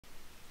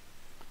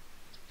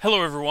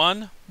Hello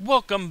everyone,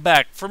 welcome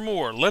back for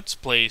more Let's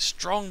Play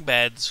Strong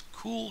Bad's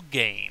Cool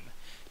Game.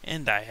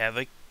 And I have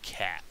a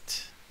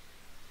cat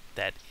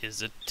that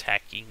is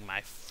attacking my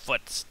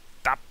foot.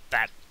 Stop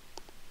that.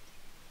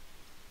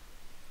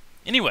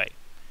 Anyway,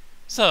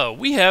 so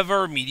we have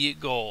our immediate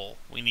goal.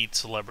 We need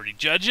celebrity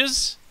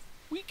judges.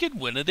 We could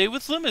win a day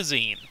with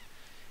limousine.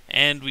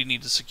 And we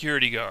need a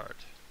security guard.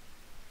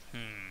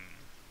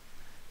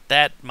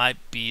 That might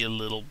be a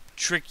little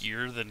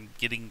trickier than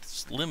getting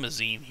this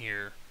limousine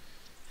here.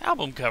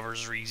 Album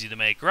covers are easy to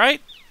make, right?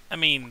 I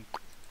mean,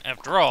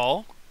 after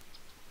all...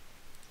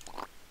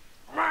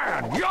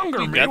 Man,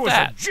 younger me was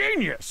a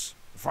genius!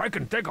 If I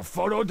can take a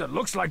photo that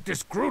looks like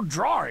this crude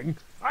drawing,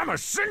 I'm a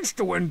cinch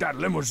to win that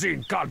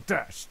limousine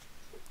contest!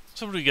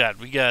 So what do we got?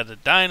 We got a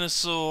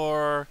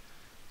dinosaur,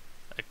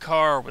 a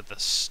car with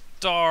a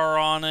star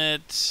on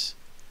it,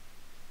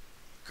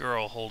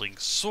 girl holding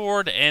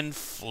sword, and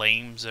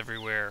flames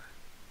everywhere.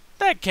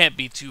 That can't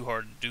be too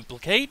hard to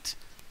duplicate.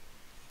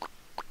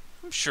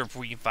 I'm sure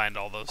we can find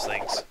all those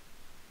things.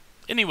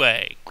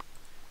 Anyway,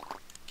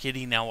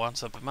 Kitty now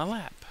wants up in my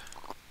lap.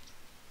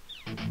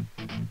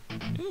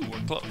 Ooh, we're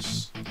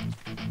close.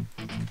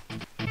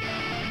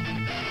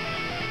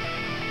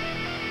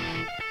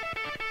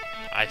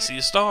 I see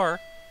a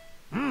star.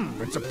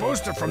 It's a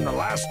poster from the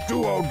last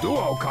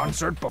Duo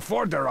concert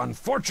before their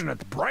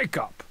unfortunate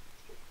breakup.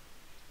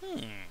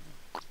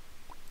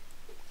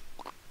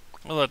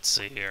 Well, let's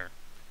see here.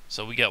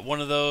 So we got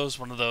one of those,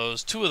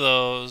 two of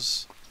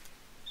those.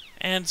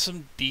 And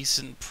some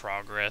decent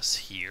progress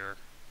here.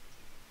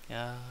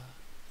 Yeah.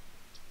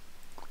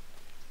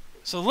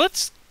 So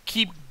let's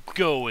keep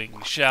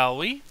going, shall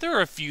we? There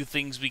are a few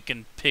things we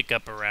can pick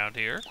up around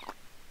here.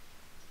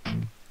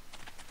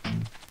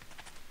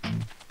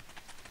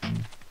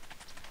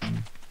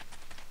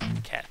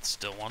 Cat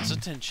still wants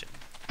attention.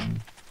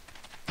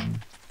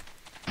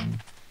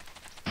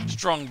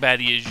 Strong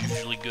baddie is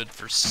usually good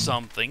for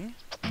something.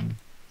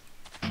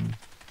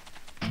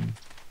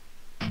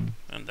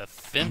 And the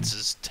fence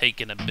is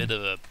taking a bit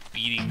of a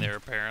beating there,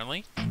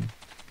 apparently.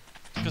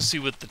 Let's go see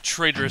what the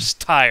traitorous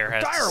Tire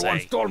has to say. Tire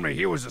once told me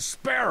he was a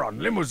spare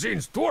on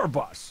Limousine's tour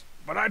bus,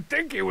 but I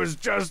think he was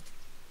just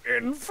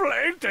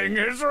inflating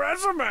his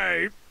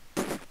resume.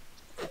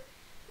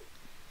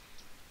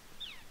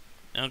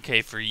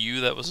 Okay, for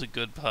you, that was a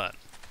good pun.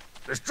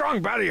 The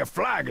Strong Baddie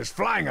flag is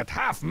flying at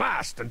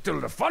half-mast until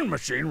the fun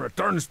machine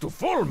returns to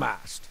full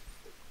mast.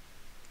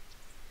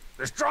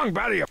 The Strong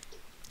Baddie...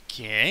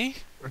 Okay.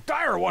 The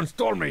Tire once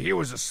told me he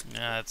was a...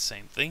 That's the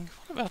same thing.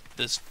 What about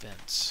this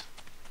fence?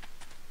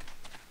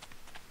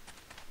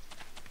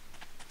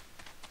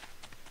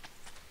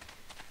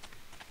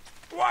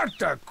 What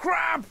the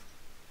crap?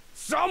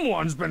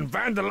 Someone's been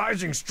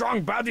vandalizing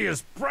Strong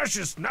Baddie's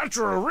precious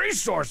natural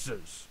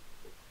resources.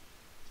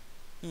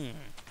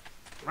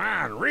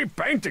 Man,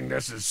 repainting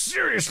this is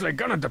seriously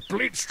gonna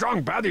deplete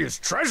Strong Baddie's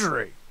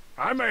treasury.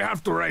 I may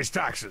have to raise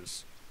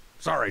taxes.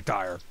 Sorry,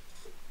 Tire.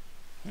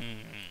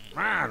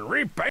 Man,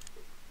 repaint...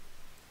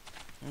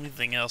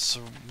 Anything else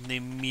in the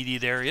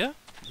immediate area?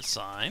 The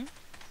sign.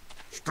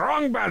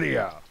 Strong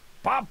Baddie.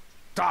 Pop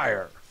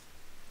Tire.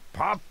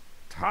 Pop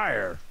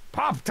Tire.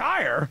 Pop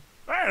Tire?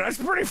 Hey, that's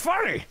pretty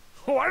funny.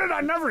 Why did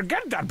I never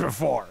get that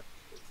before?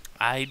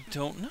 I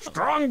don't know.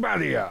 Strong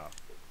Baddie.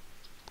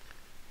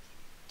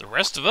 The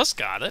rest of us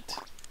got it.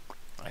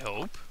 I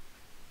hope.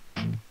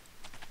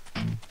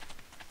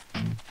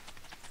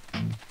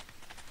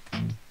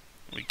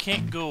 We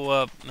can't go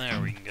up.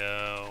 There we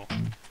go.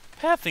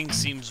 Pathing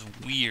seems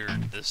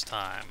weird this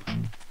time.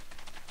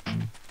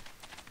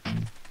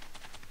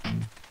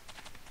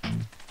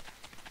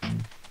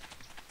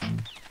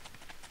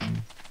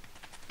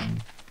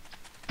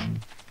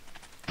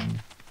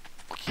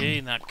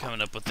 Okay, not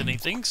coming up with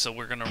anything, so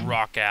we're gonna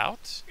rock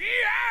out.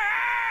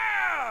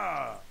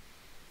 Yeah!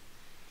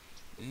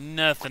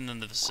 Nothing in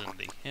the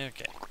vicinity.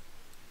 Okay.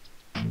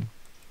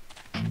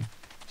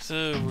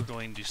 So we're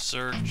going to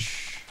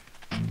search.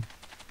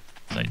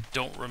 I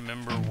don't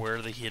remember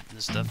where the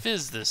hidden stuff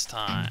is this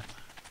time.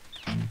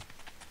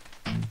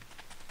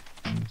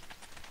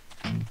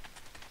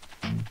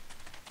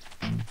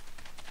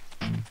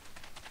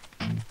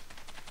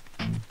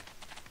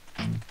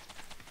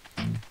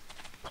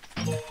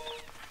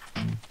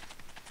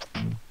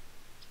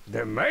 The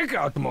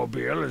makeout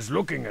mobile is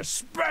looking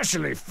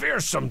especially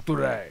fearsome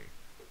today.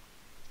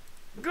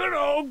 Good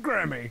old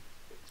Grammy.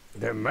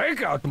 The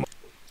makeout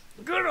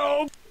Good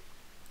old...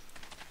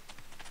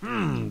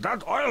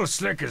 that oil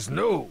slick is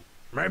new.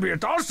 Maybe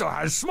it also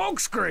has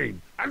smokescreen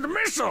and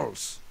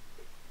missiles.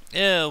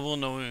 Yeah, we'll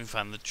know when we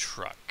find the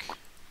truck.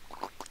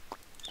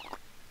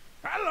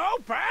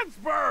 Hello,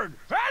 Pantsburg!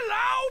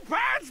 Hello,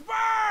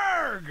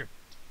 Pantsburg!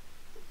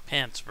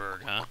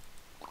 Pantsburg, huh?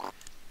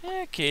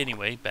 Okay,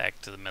 anyway, back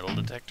to the metal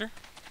detector.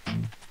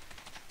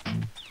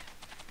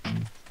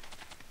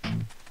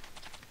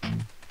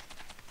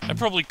 I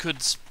probably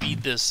could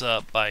speed this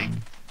up by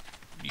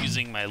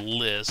using my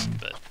list,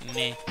 but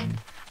nah.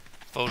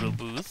 Photo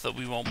booth that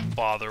we won't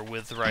bother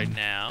with right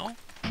now,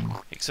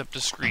 except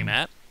to scream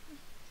at.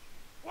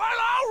 Well,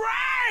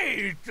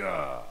 alright!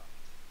 Margarita.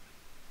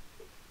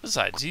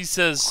 Besides, he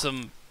says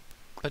some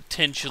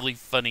potentially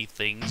funny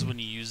things when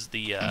you use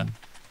the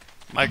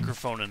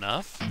microphone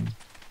enough.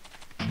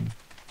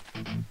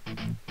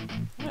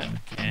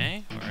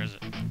 Okay, where is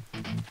it?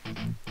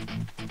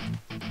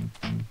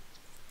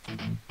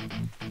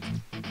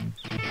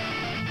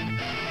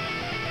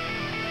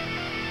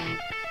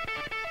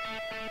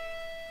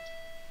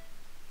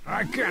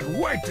 I can't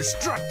wait to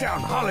strut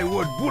down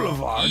Hollywood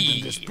Boulevard in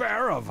Yeah.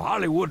 despair of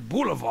Hollywood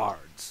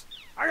Boulevards.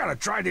 I gotta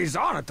try these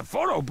on at the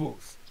photo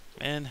booth.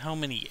 Man, how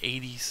many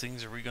 80s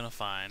things are we gonna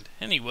find?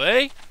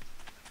 Anyway,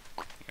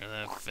 here's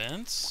that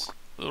fence.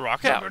 We'll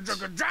rock out.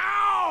 Jugga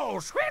jow!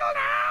 Sweetle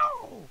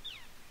now!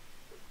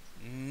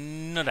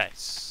 No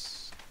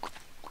dice.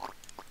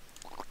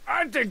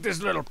 I think this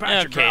little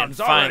patch of Okay, and ground's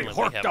already finally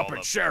we horked have up all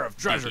its the share of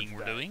treasure digging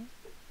we're today. doing.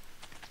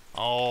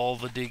 All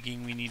the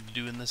digging we need to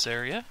do in this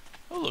area.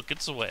 Oh, look,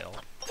 it's a whale.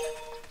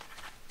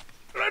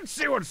 Let's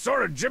see what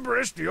sort of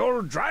gibberish the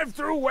old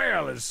drive-through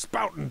whale is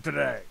spouting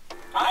today.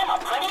 I'm a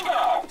pretty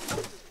girl.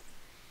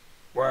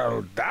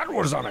 Well, that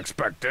was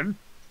unexpected.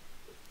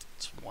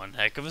 It's one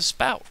heck of a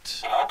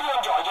spout. Hope you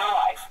enjoyed your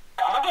life.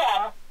 Come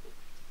again.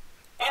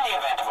 In the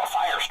event of a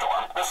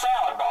firestorm, the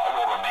salad bar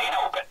will remain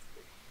open.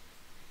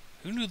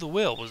 Who knew the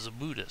whale was a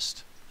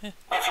Buddhist? If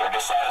you're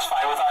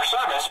dissatisfied with our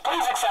service,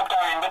 please accept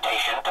our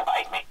invitation to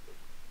bite me.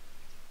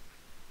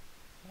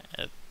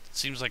 It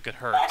seems like it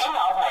hurts. Backing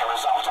out may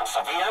result in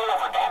severe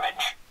liver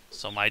damage.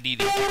 So my DD.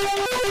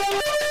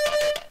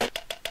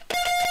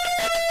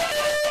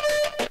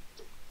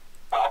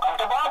 Welcome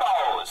to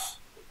Bobo's.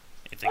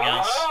 Anything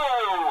else?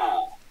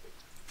 Woohoo!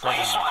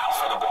 Please smile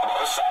for the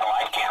Bobo's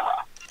satellite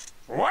camera.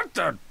 What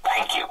the?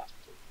 Thank you.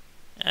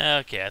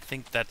 Okay, I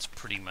think that's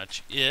pretty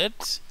much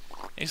it.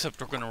 Except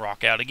we're going to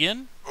rock out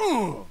again.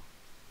 Ugh.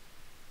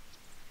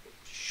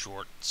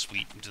 Short,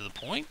 sweet, and to the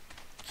point.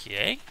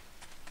 Okay.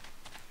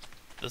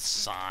 The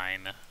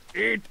sign.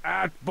 Eat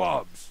at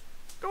Bub's.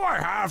 Do I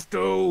have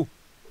to?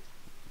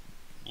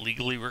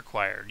 Legally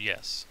required,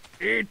 yes.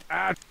 Eat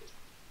at...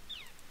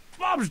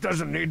 Bub's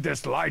doesn't need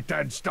this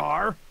lighthead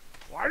star.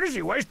 Why does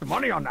he waste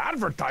money on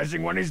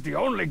advertising when he's the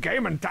only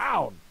game in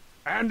town?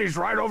 And he's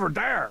right over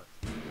there.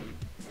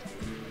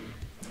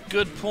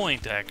 Good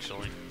point,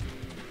 actually.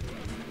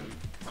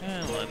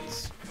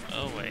 Let's...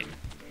 Oh, wait.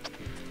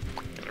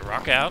 Gotta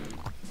rock out.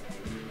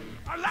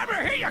 Let me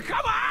hear you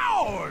come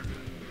out!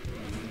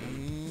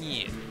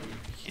 Yeah.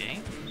 Okay.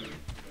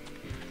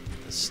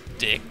 The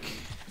stick.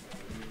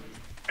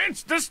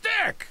 It's the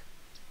stick!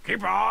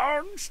 Keep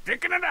on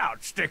sticking it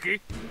out,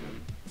 Sticky.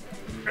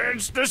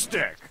 It's the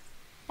stick.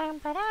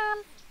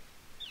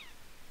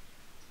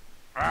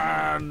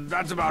 And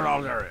that's about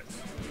all there is.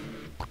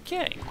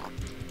 Okay.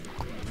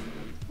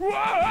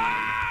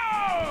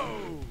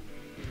 Whoa!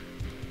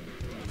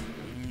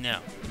 No.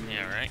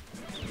 Yeah, right.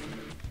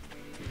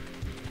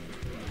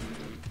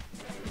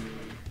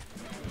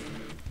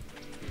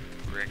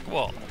 Brick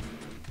wall.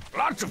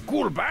 Lots of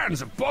cool bands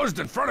have posed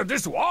in front of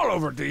this wall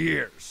over the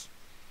years.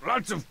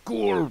 Lots of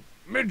cool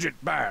midget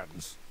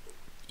bands.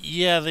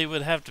 Yeah, they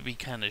would have to be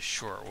kind of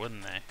short,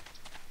 wouldn't they?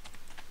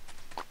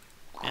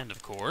 And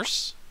of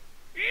course...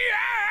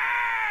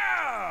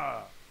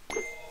 Yeah!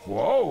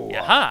 Whoa!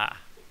 Yaha!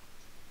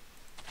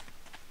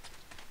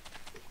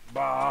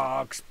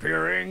 Box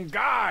peering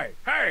guy.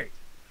 Hey!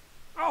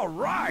 All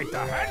right, the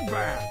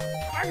headband.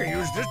 I can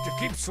use this to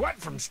keep sweat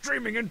from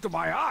streaming into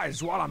my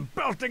eyes while I'm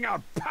belting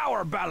out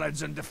power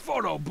ballads in the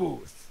photo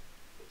booth.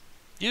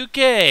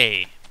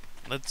 UK!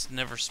 Let's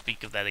never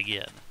speak of that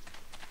again.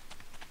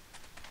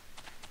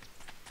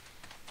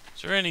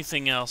 Is there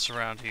anything else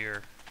around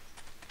here?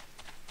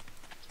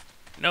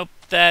 Nope,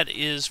 that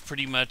is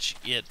pretty much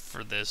it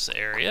for this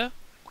area.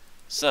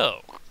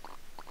 So,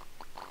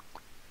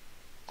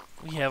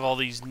 we have all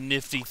these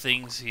nifty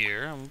things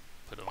here. I'm gonna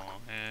put them on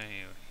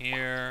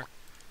here,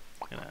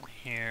 and on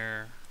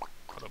here.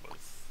 Put them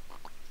both.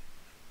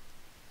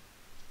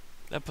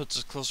 That puts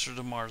us closer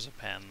to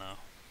Marzipan,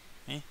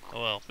 though.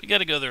 Oh well, we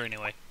gotta go there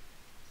anyway.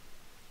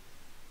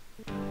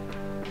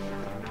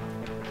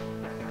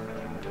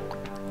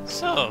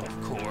 So,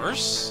 of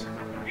course,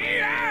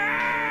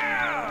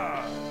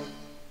 Yeah!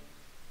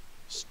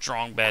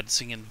 strong bad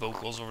singing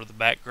vocals over the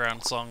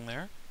background song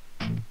there.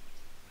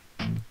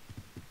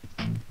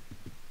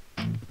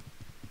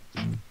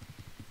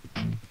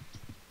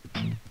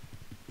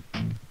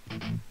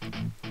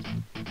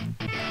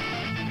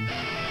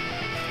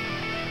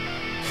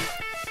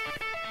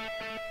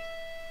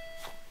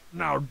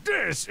 Now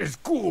this is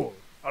cool.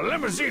 A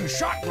limousine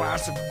shot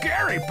glass of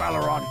Gary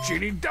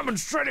Palleroncini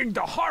demonstrating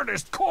the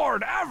hardest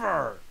chord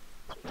ever.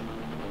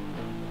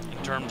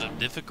 In terms of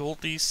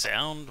difficulty,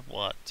 sound,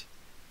 what?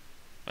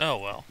 Oh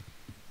well.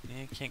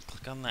 Yeah, can't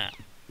click on that.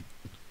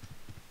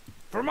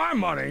 For my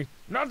money,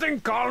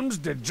 nothing calms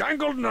the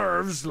jangled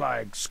nerves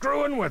like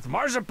screwing with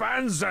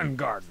Marzipan's Zen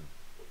Garden.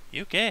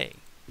 UK.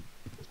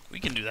 We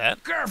can do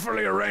that.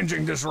 Carefully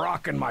arranging this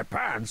rock in my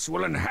pants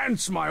will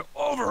enhance my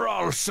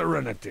overall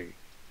serenity.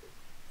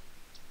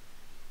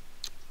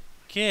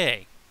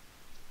 Okay.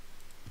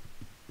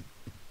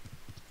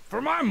 For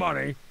my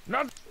money,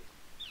 not...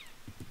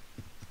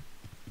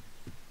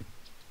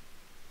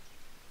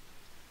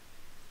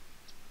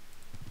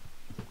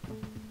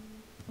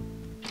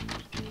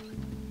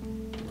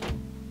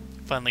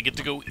 Finally get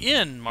to go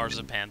in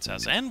Marzipan's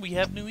house, and we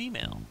have new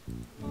email.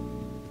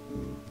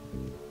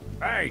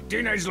 Hey,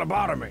 teenage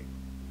lobotomy.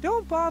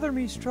 Don't bother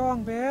me,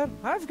 Strong Bad.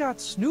 I've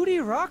got snooty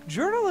rock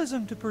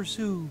journalism to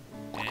pursue.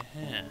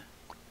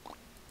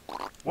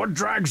 What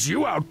drags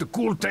you out to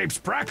Cool Tape's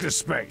practice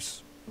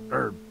space?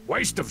 Or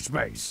waste of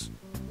space?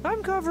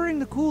 I'm covering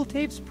the Cool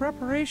Tapes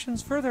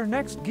preparations for their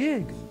next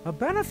gig, a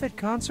benefit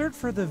concert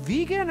for the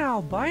vegan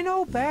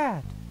albino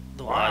bat.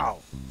 Wow,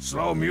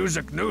 slow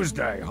music news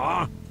day,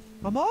 huh?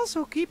 I'm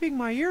also keeping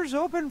my ears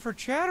open for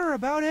chatter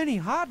about any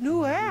hot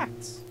new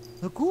acts.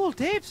 The Cool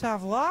Tapes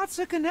have lots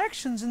of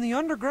connections in the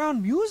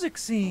underground music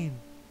scene.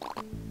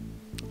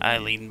 I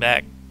lean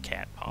back.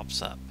 Cat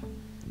pops up.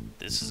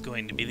 This is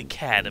going to be the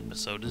cat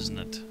episode, isn't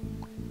it?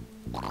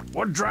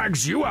 What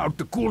drags you out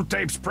to Cool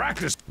Tape's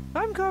practice?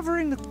 I'm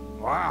covering the...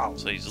 Wow,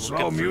 So he's slow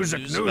looking for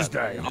music news about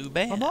day. new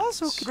bands. I'm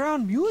also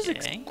underground music...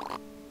 Okay.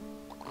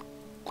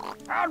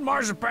 How'd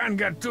Marzipan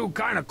get two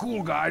kinda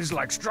cool guys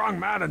like Strong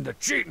Mad and the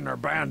Cheat in her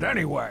band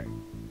anyway?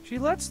 She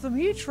lets them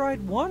each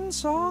write one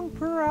song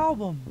per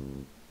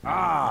album.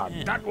 Ah,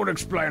 that would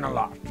explain a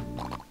lot.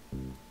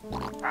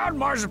 How'd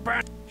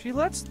Marzipan... She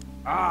lets...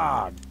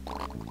 Ah.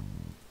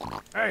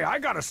 Hey, I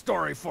got a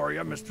story for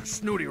you, Mr.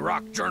 Snooty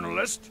Rock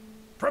Journalist.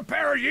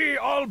 Prepare ye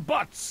all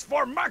butts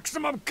for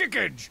maximum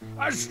kickage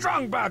as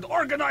Strong Bad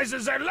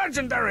organizes a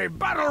legendary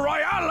battle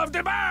royale of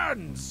the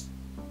bands!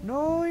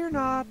 No, you're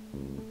not.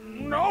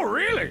 No,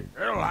 really.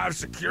 It'll have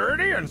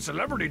security and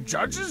celebrity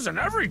judges and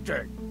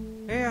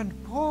everything. And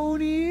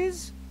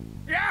ponies?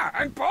 Yeah,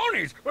 and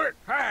ponies. But,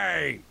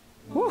 hey.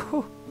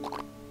 Woo-hoo.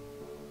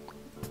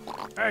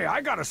 Hey, I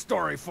got a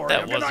story for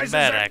That you. wasn't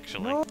bad,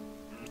 actually. No.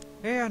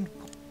 And...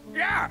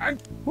 Yeah,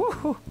 and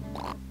Woo-hoo.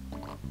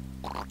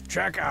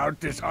 check out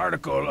this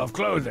article of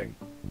clothing.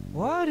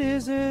 What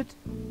is it?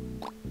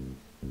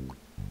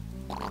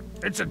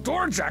 It's a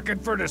tour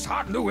jacket for this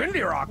hot new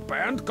indie rock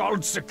band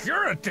called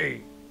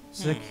Security.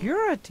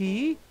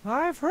 Security?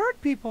 I've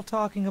heard people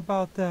talking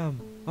about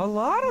them. A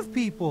lot of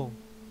people.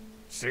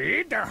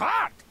 See, they're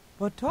hot.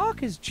 But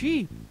talk is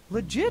cheap.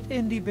 Legit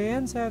indie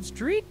bands have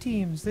street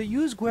teams that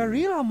use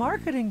guerrilla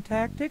marketing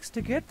tactics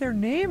to get their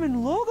name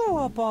and logo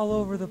up all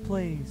over the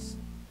place.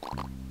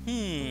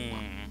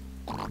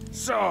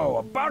 So,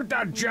 about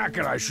that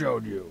jacket I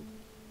showed you.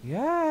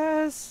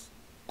 Yes.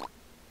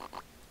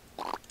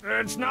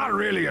 It's not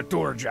really a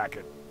tour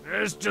jacket.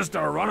 It's just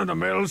a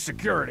run-of-the-mill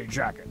security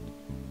jacket.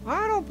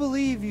 I don't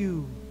believe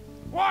you.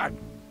 What?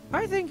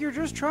 I think you're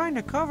just trying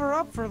to cover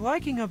up for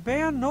liking a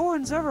band no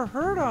one's ever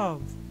heard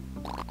of.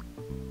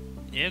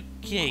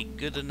 Okay,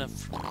 good enough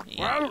for me.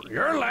 Well,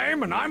 you're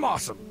lame and I'm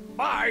awesome.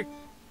 Bye.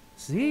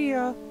 See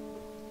ya.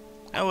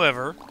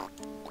 However,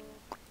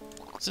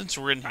 since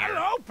we're in here...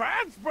 Hello,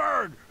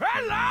 Pittsburgh!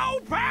 Hello,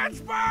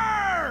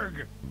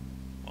 Pittsburgh!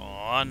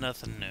 Aw,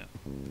 nothing new.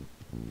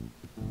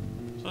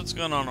 So what's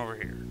going on over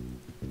here?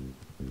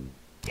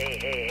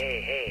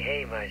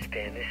 Hey,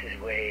 Marzipan, this is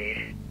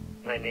Wade.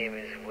 My name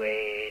is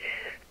Wade.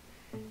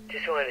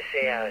 Just wanted to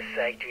say how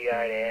psyched we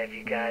are to have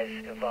you guys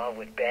involved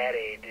with Bad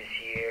Aid this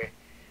year.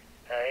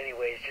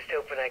 Anyways, just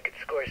hoping I could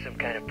score some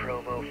kind of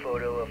promo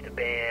photo of the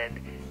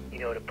band, you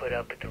know, to put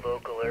up at the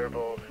local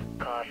herbal,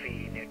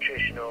 coffee,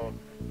 nutritional,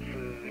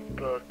 food,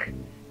 book,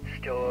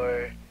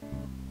 store,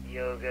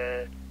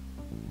 yoga,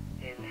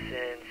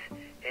 incense.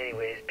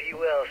 Anyways, be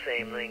well,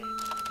 Sameling.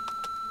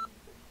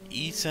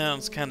 E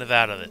sounds kind of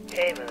out of it.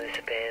 Hey,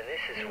 Melissa Band,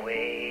 this is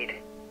Wade.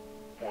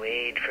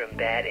 Wade from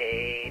Bat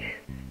Aid.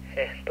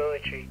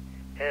 Poetry.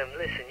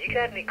 Listen, you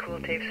got any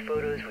Cool Tapes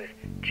photos with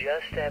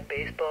just that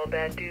baseball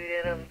bat dude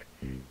in them?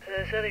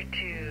 Those other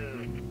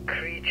two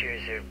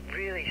creatures are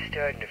really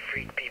starting to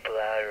freak people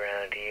out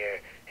around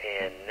here,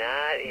 and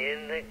not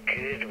in the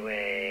good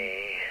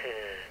way.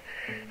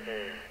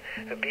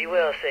 Be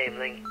well,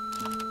 Sameling.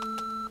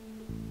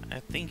 I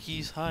think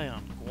he's high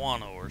on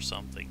guano or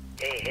something.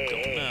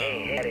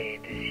 Hey, Bat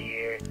Aid this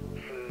year.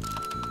 Food.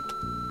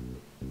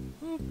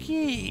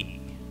 Okay.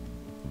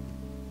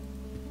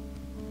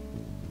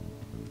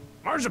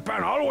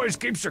 Marzipan always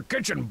keeps her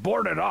kitchen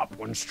boarded up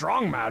when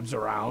Strong Mad's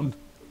around.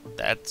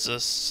 That's a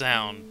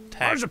sound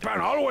tactic. Marzipan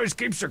always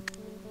keeps her...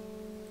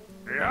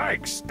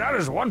 Yikes, that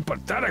is one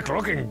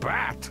pathetic-looking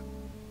bat.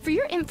 For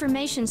your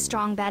information,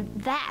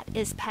 Strongbad, that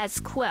is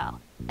Pasquale,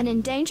 an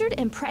endangered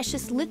and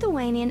precious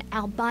Lithuanian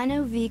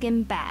albino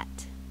vegan bat.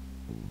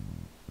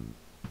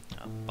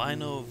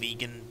 Albino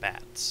vegan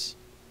bats.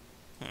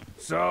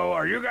 So,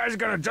 are you guys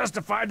gonna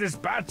justify this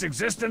bat's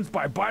existence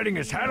by biting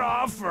his head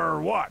off, or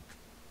what?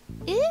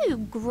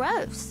 Ew,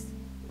 gross.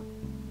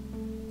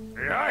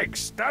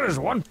 Yikes, that is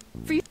one...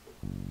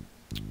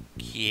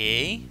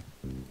 Okay.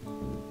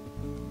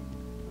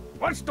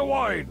 What's the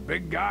word,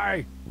 big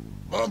guy?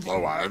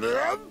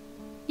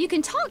 You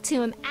can talk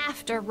to him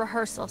after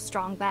rehearsal,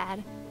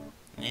 Strongbad.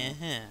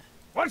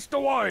 What's the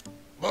word?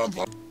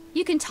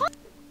 You can talk...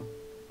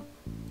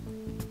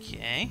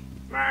 Okay.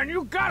 Man,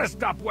 you gotta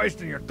stop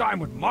wasting your time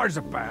with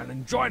Marzipan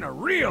and join a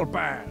real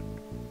band.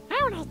 I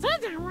would have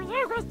said that when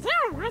I was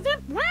down with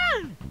it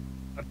one.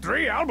 A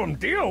 3-album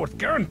deal with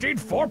guaranteed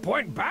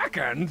 4-point back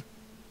end?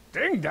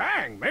 Ding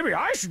dang, maybe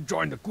I should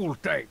join the Cool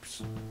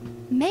Tapes.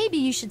 Maybe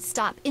you should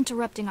stop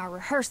interrupting our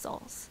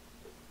rehearsals.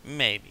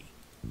 Maybe.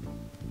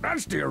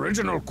 That's the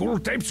original Cool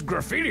Tapes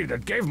graffiti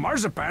that gave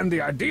Marzipan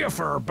the idea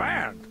for her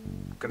band.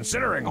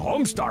 Considering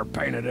Homestar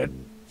painted it,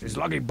 she's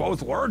lucky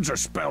both words are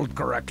spelled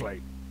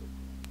correctly.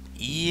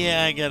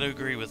 Yeah, I gotta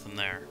agree with him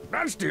there.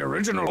 That's the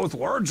original both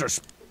words are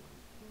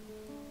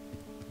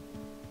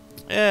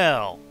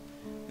Well,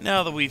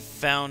 now that we've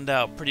found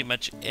out pretty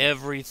much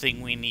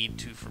everything we need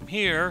to from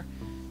here,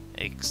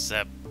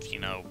 except, you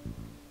know,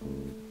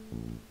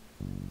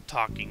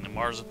 talking to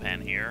Marzipan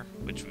here,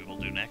 which we will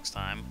do next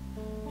time,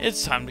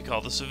 it's time to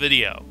call this a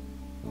video.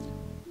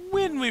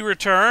 When we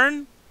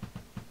return,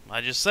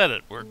 I just said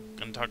it, we're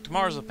going to talk to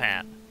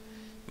Marzipan.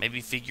 Maybe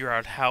figure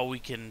out how we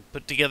can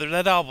put together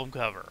that album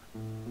cover.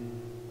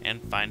 And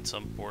find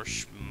some poor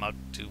schmuck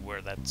to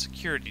wear that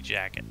security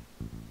jacket.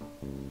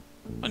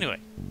 Anyway,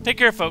 take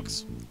care,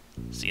 folks.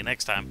 See you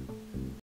next time.